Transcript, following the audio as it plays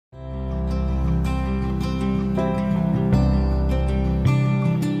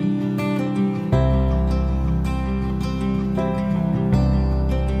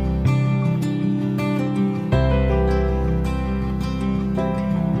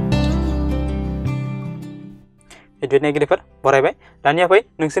एडुएड नायगिरिफोर बरायबाय। दानिया फै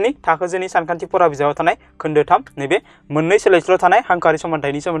नोंसोरनि थाखोजोनि सानखान्थि फरा बिजाबाव थानाय खोन्दो 3 नैबे मोननै सोलायस्लु थानाय हांखोआरि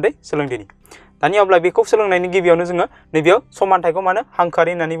समानथायनि सोमोन्दै सोलोंदिनि। दानिया अब्ला बेखौ सोलोंनायनि गिबियावनो जोङो नैबेयाव समानथायखौ मानो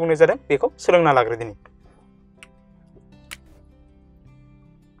हांखोआरि होननानै बुंनाय जादों बेखौ सोलोंना लाग्रोदिनि।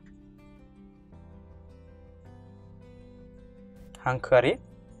 हांखोआरि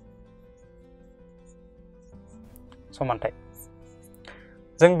समानथाय।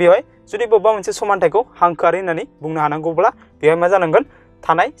 जों बेवहाय जुदि बबेबा मोनसे समानथायखौ हांखोआरि होननानै बुंनो हानांगौब्ला बेवहाय मा जानांगोन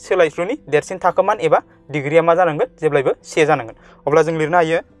थानाय सोलायस्लुनि देरसिन थाखोमान एबा डिग्रिया मा जानांगोन जेब्लायबो से जानांगोन। अब्ला जों लिरनो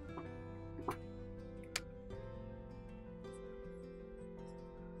हायो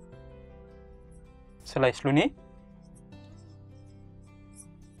सोलायस्लुनि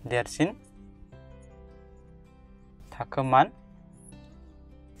देरसिन थाखोमान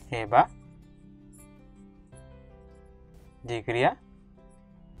एबा डिग्रिया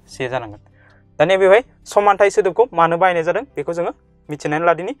से जानांगोन। दानिया बेवहाय समानथाय सोदोबखौ मानो बाहायनाय जादों बेखौ जोङो मिथिनानै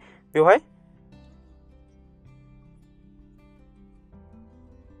लादिनि। बेवहाय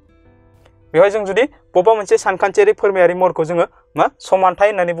जों जुदि बबेबा मोनसे सानखान्थियारि फोरमायारि महरखौ जोङो मा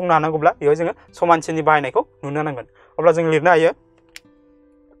समानथाय होननानै बुंनो हानांगौब्ला बेवहाय जोङो समानसिननि बाहायनायखौ नुनो नांगोन। अब्ला जों लिरनो हायो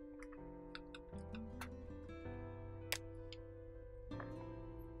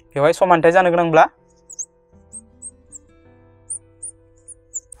बेवहाय समानथाय जानो गोनांब्ला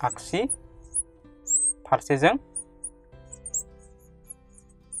आगसि फारसेजों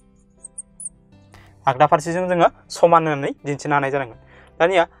आगदा फारसेजों जोङो समान होननानै दिन्थिनो हानाय जानांगोन।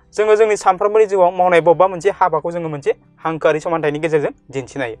 दानिया जोङो जोंनि सानफ्रोमबोनि जिउआव मावनाय बबेबा मोनसे हाबाखौ जोङो मोनसे हांखोआरि समानथायनि गेजेरजों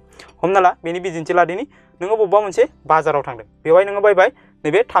दिन्थिनो हायो। हमना ला बेनि बिदिन्थि लादिनि नोङो बबेबा मोनसे बाजाराव थांदों, बेवहाय नोङो बायबाय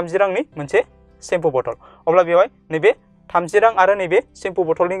नैबे 30 रांनि मोनसे सेम्पु बथल। अब्ला बेवहाय नैबे 30 रां आरो नैबे सेम्पु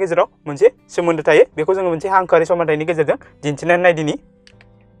बथलनि गेजेराव मोनसे सोमोन्दो थायो, बेखौ जोङो मोनसे हांखोआरि समानथायनि गेजेरजों दिन्थिनानै नायदिनि।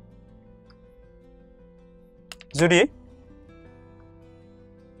 जुदि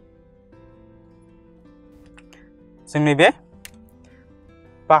जोंनि बे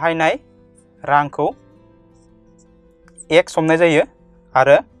बाहायनाय रांखौ x हमनाय जायो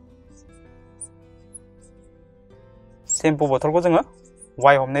आरो सेम्पु बथलखौ जोङो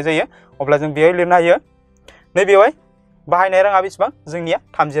y हमनाय जायो, अब्ला जों बेवहाय लिरनो हायो नैबेवहाय बाहायनाय राङा बेसेबां जोंनिया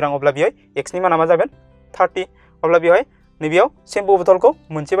 30 रां। अब्ला बेवहाय x नि माना मा जागोन 30। अब्ला बेवहाय नैबेयाव सेम्पु बथलखौ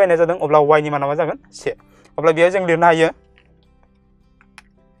मोनसे बायनाय जादों, अब्ला y नि माना मा जागोन 1। अब्ला बेवहाय जों लिरनो हायो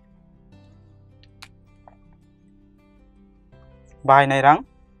बाहायनाय रां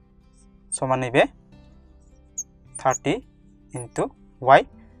समान नैबे 30 * y,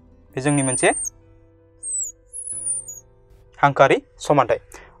 बे जोंनि मोनसे हांखोआरि समानथाय।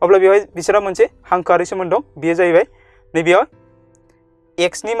 अब्ला बेवहाय बिसोरा मोनसे हांखोआरि सोमोन्दो दं, बेयो जाहैबाय नैबेयाव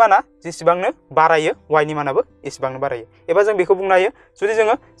x नि माना जेसेबांनो बारायो y नि मानाबो एसेबांनो बारायो। एबा जों बेखौ बुंनो हायो जुदि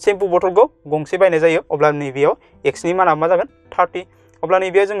जोङो सेम्पु बथलखौ गंसे बायनाय जायो अब्ला नैबेयाव x नि माना मा जागोन 30। अब्ला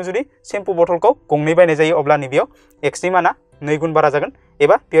नैबेयाव जों जुदि सेम्पु बथलखौ गंनै बायनाय जायो अब्ला नैबेयाव x नि माना 2 गुन बारा जागोन,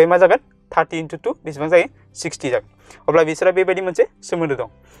 एबा बेवहाय मा जागोन 30 * 2 बेसेबां जायो 60 जागोन। अब्ला बिसोरा बेबायदि मोनसे सोमोन्दो दं।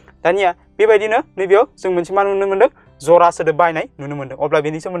 दानिया बेबायदिनो नैबेयाव जों मोनसे मा नुनो मोन्दों जरा सोदोब बाहायनाय नुनो मोन्दों। अब्ला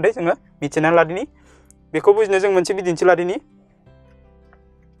बेनि सोमोन्दै जोङो मिथिनानै लादिनि। बेखौ बुजिनो जों मोनसे बिदिन्थि लादिनि।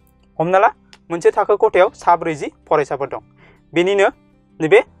 हमना ला मोनसे थाखो खथायाव 40 फरायसाफोर दं, बेनिनो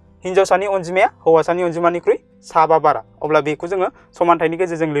नैबे हिनजावसानि अनजिमाया हौवासानि अनजिमानिख्रुइ 7 बारा। अब्ला बेखौ जोङो समानथायनि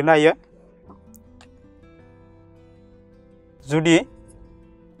गेजेरजों लिरनो हायो जुदि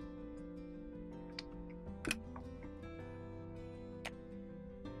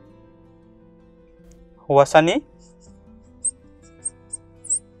हौवासानि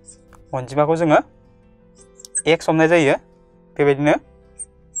अनजिमाखौ जोङो x हमनाय जायो, बेबायदिनो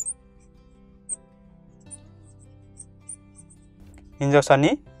हिनजावसानि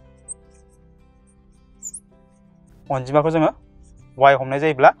अनजिमाखौ जोङो y हमनाय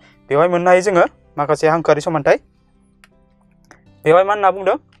जायोब्ला बेवहाय मोननो हायो जोङो माखासे हांखोआरि समानथाय। बेवहाय मा होनना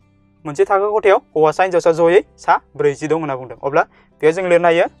बुंदों मोनसे थाखो खथायाव हौवासा हिनजावसा जयै 40 दं होनना बुंदों। अब्ला बेयाव जों लिरनो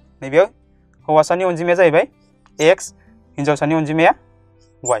हायो नैबेयाव हौवासानि अनजिमाया जाहैबाय x, हिनजावसानि अनजिमाया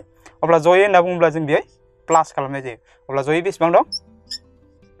y। अब्ला जयै होनना बुङोब्ला जों बेहाय प्लास खालामनाय जायो। अब्ला जयै बेसेबां दं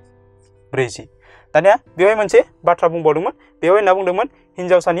 40। दानिया बेवहाय मोनसे बाथ्रा बुंबावदोंमोन, बेवहाय होनना बुंदोंमोन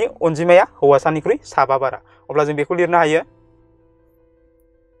हिनजावसानि अनजिमाया हौवासानिख्रुइ 7 बारा। अब्ला जों बेखौ लिरनो हायो,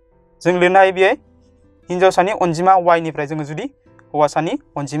 जों लिरनो हायो बेहाय हिनजावसानि अनजिमा y निफ्राय जोङो जुदि हौवासानि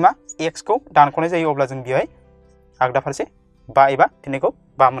अनजिमा x खौ दानख'नाय जायो अब्ला जों बेहाय आगदा फारसे 5 एबा फिननायखौ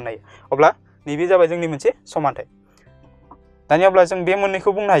 5 मोननो हायो। अब्ला नैबे जाबाय जोंनि मोनसे समानथाय। दानिया अब्ला जों बे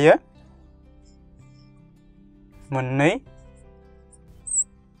मोननैखौ बुंनो हायो मोननै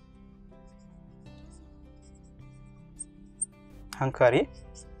हांखोआरि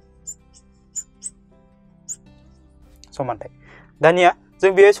समानथाय दानिया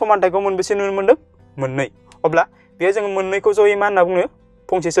जों बे समानथायखौ मोनबेसे नुनो मोनदों मोननै अब्ला बे जों मोननैखौ जयै मा होनना बुङो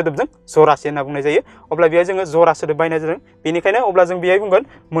फंसे सोदोबजों जरासे होनना बुंनाय जायो अब्ला बेयाव जोङो जरा सोदोब बायनाय जादों बेनिखायनो अब्ला जों बेहाय बुंगोन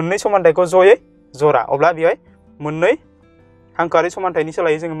मोननै समानथायखौ जयै जरा अब्ला बेहाय मोननै हांखोआरि समानथायनि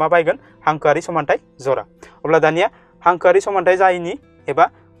सोलायै जोङो मा बायगोन हांखोआरि समानथाय जरा अब्ला दानिया हांखोआरि समानथाय जायैनि एबा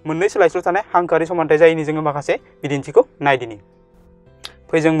मोननै सोलायस्लु थानाय हांखोआरि समानथाय जायैनि जोङो माखासे बिदिन्थिखौ नायदिनि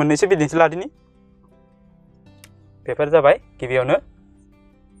फै जों मोननैसो बिदिन्थि लादिनि बेफोर जाबाय गिबियावनो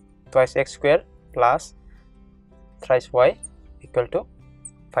twice x square plus thrice y equal to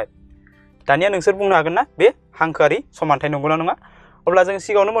 5 दानिया नोंसोर बुंनो हागोन ना बे हांखोआरि समानथाय नंगौना नङा अब्ला जों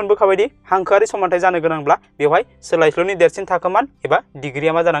सिगाङावनो मोनबोखाबायदि हांखोआरि समानथाय जानो गोनांब्ला बेवहाय सोलायस्लुनि देरसिन थाखोमान एबा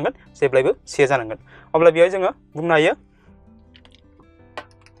डिग्रीया मा जानांगोन जेब्लायबो से जानांगोन अब्ला बेवहाय जोङो बुंनो हायो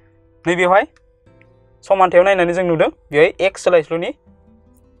नै बेवहाय समानथायाव नायनानै जों नुदों बेवहाय x सोलायस्लुनि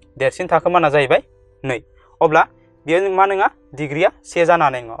देरसिन थाखोमाना जाहैबाय 2 अब्ला बेयो मा नङा डिग्रीया से जानो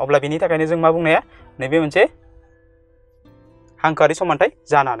हानाय नङा अब्ला बेनि थाखायनो जों मा बुंनो हाया नैबे मोनसे हांखोआरि समानथाय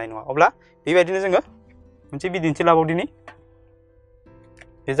जानो हानाय नङा अब्ला बेबायदिनो जोङो मोनसे बिदिन्थि लाबावदिनि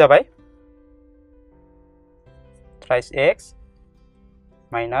बे जाबाय thrice x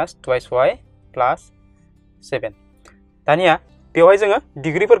minus twice y plus 7 दानिया बेवहाय जोङो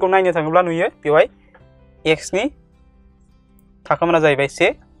डिग्रीफोरखौ नायनो थाङोब्ला नुयो बेवहाय x नि थाखोमाना जाहैबाय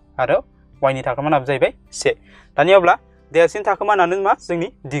 1 आरो y नि थाखोमानाबो जाहैबाय 1 दानिया अब्ला देरसिन थाखोमानानो मा जोंनि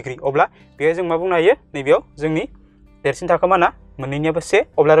डिग्री अब्ला बेवहाय जों मा बुंनो हायो नैबेयाव जोंनि देरसिन थाखोमाना मोननैनियाबो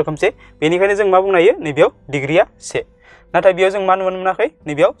 1 अब्ला रोखोमसे बेनिखायनो जों मा बुंनो हायो नैबेयाव डिग्रीया 1 नाथाय बेयाव जों मा नुनो मोनाखै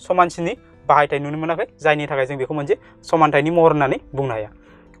नैबेयाव समानसिननि बाहायथाय नुनो मोनाखै जायनि थाखाय जों बेखौ मोनसे समानथायनि महर होननानै बुंनो हाया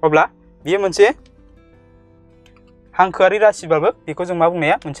अब्ला बेयो मोनसे हांखोआरि राशिबाबो बेखौ जों मा बुंनो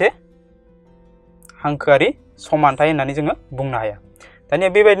हाया मोनसे हांखोआरि समानथाय होननानै जोङो बुंनो हाया दानिया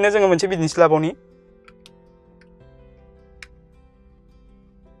बेबायदिनो जोङो मोनसे बिदिन्थि लाबावनि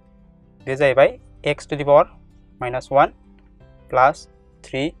बे जाहैबाय x to the power minus 1 plus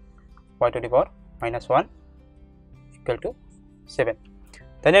 3 y to the power minus 1 equal to 7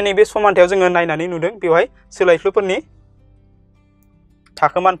 दानिया नैबे समानथायाव जोङो नायनानै नुदों बेवहाय सोलायस्लुफोरनि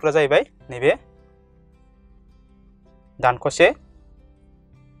थाखोमानफोरा जाहैबाय नैबे दानख'से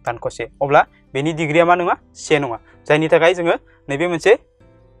अब्ला बेनि डिग्रीया मा नङा से नङा जायनि थाखाय जोङो नैबे मोनसे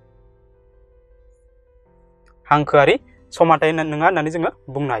हांखोआरि समानथाय नङा होननानै जोङो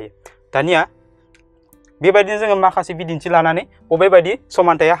बुंनो हायो दानिया बेबायदिनो जोङो माखासे बिदिन्थि लानानै बबेबायदि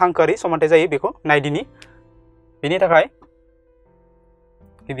समानथाया हांखोआरि समानथाय जायो बेखौ नायदिनि बेनि थाखाय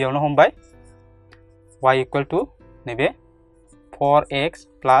गिबियावनो हमबाय y equal to नैबे 4x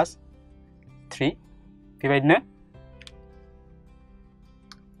plus 3 बेबायदिनो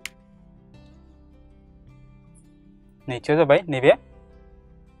नैथियाव जाबाय नैबे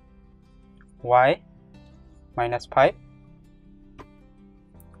y minus 5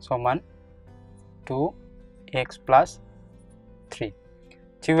 समान 2x plus 3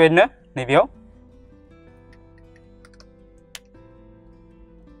 थिग बेबायदिनो नैबेयाव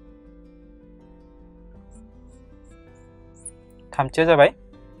थामथिया जाबाय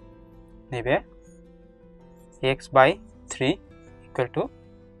नैबे x by 3 equal to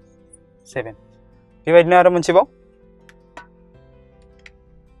 7 बेबायदिनो आरो मोनसेबाव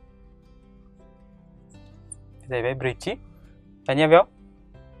जाहैबाय ब्रैथि दानिया बेयाव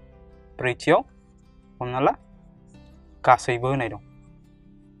ब्रैथियाव हमना ला गासैबो होनाय दं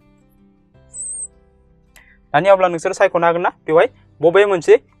दानिया अब्ला नोंसोर सायख'नो हागोन ना बेवहाय बबे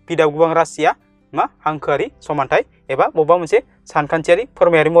मोनसे बिदाब गोबां राशिया मा हांखोआरि समानथाय एबा बबेबा मोनसे सानखान्थियारि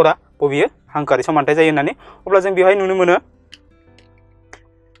फोरमायारि महरा बबेयो हांखोआरि समानथाय जायो होननानै अब्ला जों बेवहाय नुनो मोनो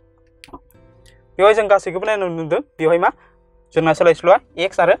बेवहाय जों गासैखौबो नायनो नुदों बेवहाय मा जोंना सोलायस्लुआ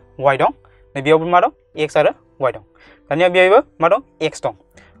x आरो y दं बेयावबो मा दं x आरो y दं दानिया बेवहायबो मा दं x दं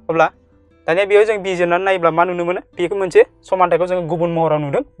अब्ला दानिया बेयाव जों बिजिरनानै नायोब्ला मा नुनो मोनो बेखौ मोनसे समानथायखौ जों गुबुन महराव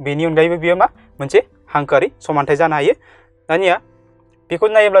नुदों बेनि अनगायैबो बेयो मा मोनसे हांखोआरि समानथाय जानो हायो दानिया बेखौ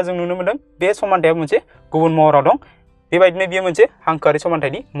नायोब्ला जों नुनो मोनदों बे समानथाया मोनसे गुबुन महराव दं बेबायदिनो बेयो मोनसे हांखोआरि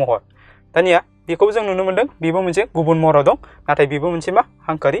समानथायनि महर दानिया बेखौबो जों नुनो मोनदों बेबो मोनसे गुबुन महराव दं नाथाय बेबो मोनसे मा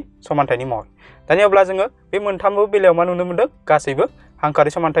हांखोआरि समानथायनि महर दानिया अब्ला जोङो बे मोनथामबो बेलायाव मा नुनो मोनदों गासैबो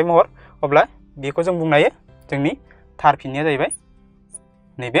हांखोआरि समानथाय महर अब्ला बेखौ जों बुंनो हायो जोंनि थार फिननाया जाहैबाय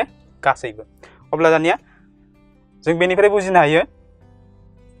नैबे गासैबो अब्ला दानिया जों बेनिफ्राय बुजिनो हायो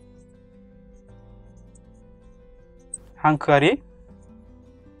हांखोआरि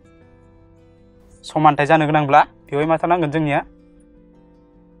समानथाय जानो गोनांब्ला बेवहाय मा थानांगोन जोंनिया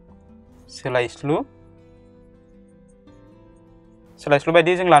सोलायस्लु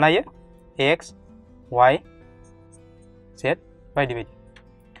बायदि जों लानो हायो x y z बायदि बायदि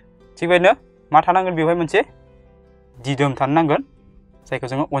थिग बेबायदिनो मा थानांगोन बेवहाय मोनसे दिदोम थानो नांगोन जायखौ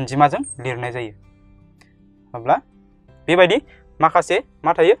जोङो अनजिमाजों लिरनाय जायो अब्ला बेबायदि माखासे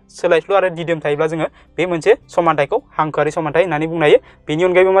मा थायो सोलायस्लु आरो दिदोम थायोब्ला जोङो बे मोनसे समानथायखौ हांखोआरि समानथाय होननानै बुंनो हायो बेनि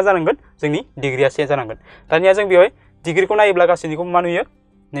अनगायैबो मा जानांगोन जोंनि डिग्रिया से जानांगोन दानिया जों बेवहाय डिग्रिखौ नायोब्ला गासैनिखौबो मा नुयो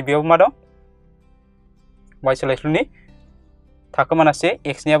नैबेयाव मा दं y सोलायस्लुनि थाखोमाना से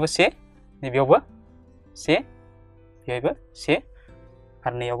x नियाबो से नैबेयावबो से बेवहायबो से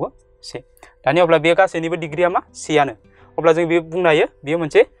आरो नैयावबो से दानिया अब्ला बे गासैनिबो डिग्रिया मा सेयानो अब्ला जों बे बुंनो हायो बेयो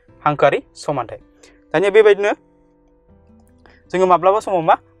मोनसे हांखोआरि समानथाय दानिया बेबायदिनो जोङो माब्लाबा समाव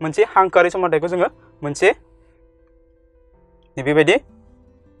मा मोनसे हांखोआरि समानथायखौ जोङो मोनसे बेबायदि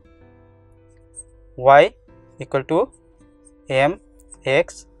y equal to m x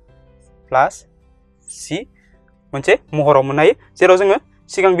plus c मोनसे महराव मोननो हायो जेराव जोङो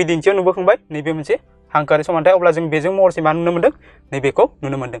सिगां बिदिन्थियाव नुबोखांबाय नैबे मोनसे हांखोआरि समानथाय अब्ला जों बेजों महरसे मा नुनो मोनदों नैबेखौ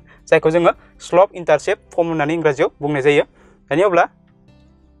नुनो मोनदों जायखौ जोङो स्लप इन्टारसेप्ट फर्म होननानै इंराजियाव बुंनाय जायो दानिया अब्ला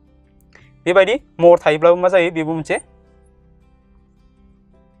बेबायदि महर थायोब्लाबो मा जायो बेबो मोनसे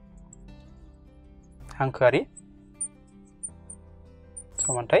हांखोआरि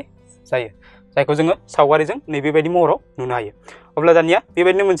समानथाय जायो जायखौ जोङो सावगारिजों नैबेबायदि महराव नुनो हायो अब्ला दानिया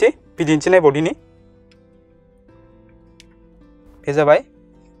बेबायदिनो मोनसे बिदिन्थि नायबावदिनि बे जाबाय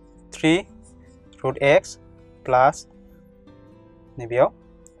 3√x plus नैबेयाव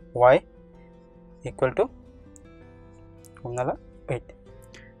y equal to हमना ला 8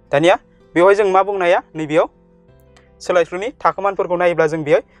 दानिया बेवहाय जों मा बुंनो हाया नैबेयाव सोलायस्लुनि थाखोमानफोरखौ नायोब्ला जों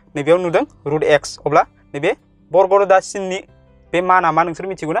बेयाव नैबेयाव नुदों √x अब्ला नैबे बर्गरोदा सिननि बे माना मा नोंसोर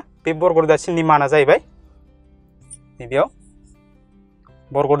मिथिगौ ना बे बर्गरोदा सिननि माना जाहैबाय नैबेयाव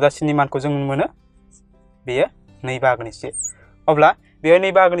बर्गरोदा सिननि मानखौ जों मोनो बेयो 2/से अब्ला बेयाव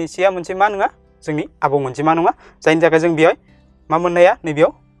 2/सेया मोनसे मा नङा जोंनि आबुं अनजिमा नङा जायनि थाखाय जों बेयाव मा मोननो हाया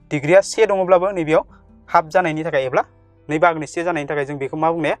नैबेयाव डिग्रिया से दङब्लाबो नैबेयाव हाफ जानायनि थाखाय एब्ला 2/से जानायनि थाखाय जों बेखौ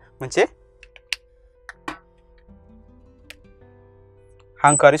मा बुंनो हाया मोनसे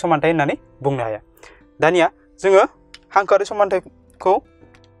हांखोआरि समानथाय होननानै बुंनो हाया दानिया जोङो हांखोआरि समानथायखौ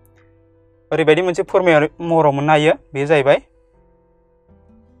ओरैबायदि मोनसे फोरमायारि महराव मोननो हायो बे जाहैबाय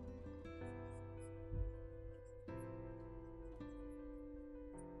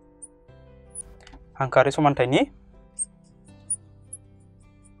हांखोआरि समानथायनि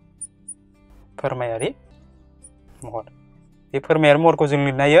फोरमायारि महर बे फोरमायारि महरखौ जों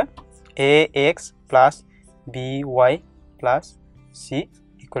लिरनो हायो ax plus by plus c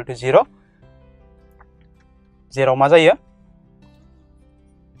equal to 0 जेराव मा जायो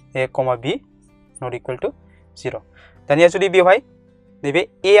a, b nut equal to 0 दानिया जुदि बेवहाय नैबे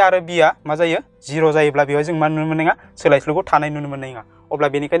a आरो b आ मा जायो 0 जायोब्ला बेवहाय जों मा नुनो मोननाय नङा सोलायस्लुखौ थानाय नुनो मोननाय नङा अब्ला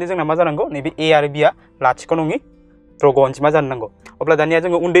बेनिखायनो जोंना मा जानांगौ नैबे a आरो b आ लाथिख' नङि रग' अनजिमा जानो नांगौ अब्ला दानिया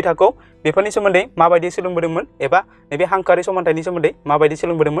जोङो उन्दै थाखोआव बेफोरनि सोमोन्दै माबायदि सोलोंबोदोंमोन एबा नैबे हांखोआरि समानथायनि सोमोन्दै माबायदि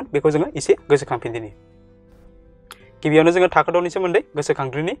सोलोंबोदोंमोन बेखौ जोङो एसे गोसोखांफिनदिनि गिबियावनो जोङो थाखो 2नि सोमोन्दै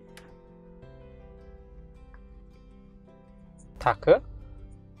गोसोखांग्रोनि थाखो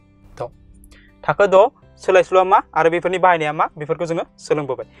 2 सोलायस्लुआ मा आरो बेफोरनि बाहायनाया मा बेफोरखौ जोङो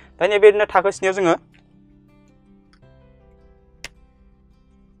सोलोंबोबाय दानिया बेबायदिनो थाखो 7 जोङो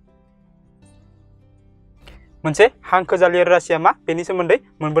मोनसे हांखो जालियारि राशिया मा बेनि सोमोन्दै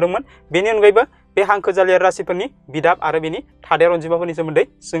मोनबोदोंमोन बेनि अनगायैबो बे हांखो जालियारि राशिफोरनि बिदाब आरो बेनि थादेर अनजिमाफोरनि सोमोन्दै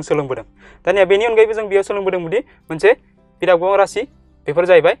जों सोलोंबोदों दानिया बेनि अनगायैबो जों बेयाव सोलोंबोदोंमोन दि मोनसे बिदाब गोनां राशि बेफोर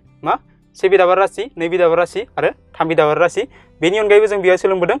जाहैबाय मा 1 बिदाबारि राशि 2 बिदाबारि राशि आरो 3 बिदाबारि राशि बेनि अनगायैबो जों बेयाव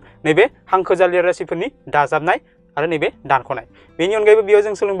सोलोंबोदों नैबे हांखो जालियारि राशिफोरनि दाजाबनाय आरो नैबे दानख'नाय बेनि अनगायैबो बेयाव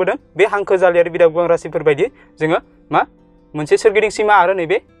जों सोलोंबोदों बे हांखो जालियारि बिदाब गोनां राशिफोर बायदि जोङो मा मोनसे सोरगिदिं सीमा आरो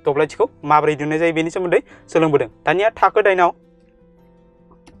नैबे दब्लायथिखौ माबोरै दिहुननाय जायो बेनि सोमोन्दै सोलोंबोदों दानिया थाखो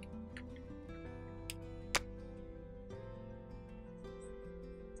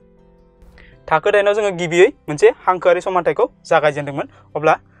 9 जोङो गिबियै मोनसे हांखोआरि समानथायखौ जागायजेनदोंमोन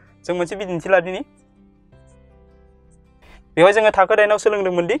अब्ला जों मोनसे बिदिन्थि लादिनि बेवहाय जोङो थाखो 9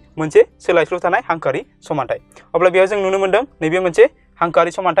 सोलोंदोंमोन दि मोनसे सोलायस्लु थानाय हांखोआरि समानथाय अब्ला बेयाव जों नुनो मोनदों नैबे मोनसे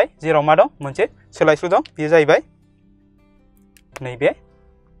हांखोआरि समानथाय जेराव मा दं मोनसे सोलायस्लु दं बेयो जाहैबाय नैबे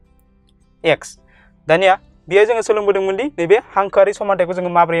x दानिया बेयाव जोङो सोलोंबोदोंमोन दि नैबे हांखोआरि समानथायखौ जोङो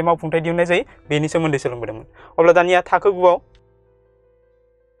माबोरै मावफुंथाय दिहुननाय जायो बेनि सोमोन्दै सोलोंबोदोंमोन अब्ला दानिया थाखो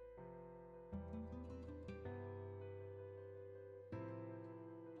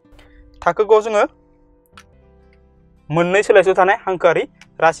 9 जोङो मोननै सोलायस्लु थानाय हांखोआरि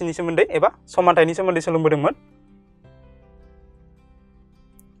राशिनि सोमोन्दै एबा समानथायनि सोमोन्दै सोलोंबोदोंमोन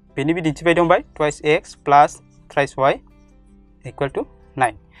बेनि बिदिन्थि बायदि दंबाय twice x plus thrice y equal to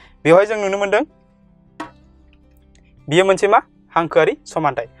 9 बेवहाय जों नुनो मोनदों बेयो मोनसे मा हांखोआरि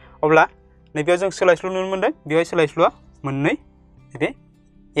समानथाय अब्ला नैबेयाव जों सोलायस्लु नुनो मोनदों बेवहाय सोलायस्लुआ मोननै नैबे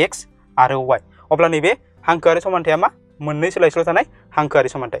x आरो y अब्ला नैबे हांखोआरि समानथाया मा मोननै सोलायस्लु थानाय हांखोआरि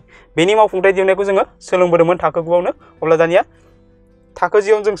समानथाय बेनि मावफुंथाय दिहुननायखौ जोङो सोलोंबोदोंमोन थाखो 9 आवनो अब्ला दानिया थाखो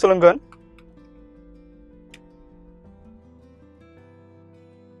 10 आव जों सोलोंगोन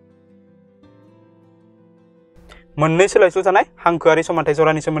मोननै सोलायस्लु थानाय हांखोआरि समानथाय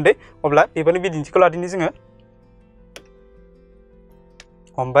जरानि सोमोन्दै अब्ला बेफोरनि बिदिन्थिखौ लादिनि जोङो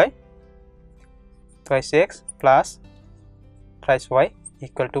हमबाय twice x plus thrice y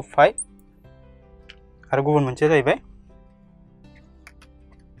equal to 5 आरो गुबुन मोनसेया जाहैबाय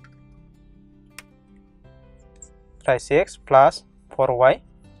thrice x plus 4y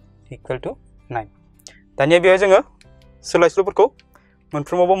equal to 9 दानिया बेयाव जोङो सोलायस्लुफोरखौ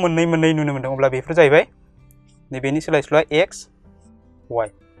मोनफ्रोमावबो मोननै मोननै नुनो मोनदों अब्ला बेफोर जाहैबाय नैबेनि सोलायस्लुआ x y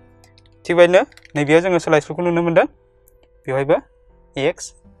थिग बेबायदिनो नैबेयाव जोङो सोलायस्लुखौ नुनो मोनदों बेवहायबो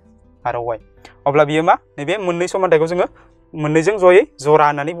x आरो y अब्ला बियो मा नैबे मोननै समानथायखौ जोङो मोननैजों जयै जरा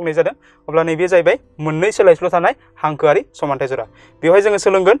होननानै बुंनाय जादों अब्ला नैबे जाहैबाय मोननै सोलायस्लु थानाय हांखोआरि समानथाय जरा बेवहाय जोङो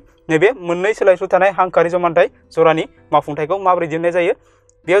सोलोंगोन नैबे मोननै सोलायस्लु थानाय हांखोआरि समानथाय जरानि मावफुंथायखौ माबोरै दिहुननाय जायो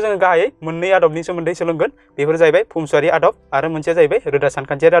बेयाव जोङो गाहायै मोननै आदबनि सोमोन्दै सोलोंगोन बेफोर जाहैबाय फुंसुआरि आदब आरो मोनसेया जाहैबाय रोदा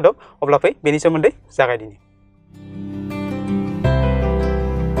सानखान्थियारि आदब अब्ला फै बेनि सोमोन्दै जागायदिनि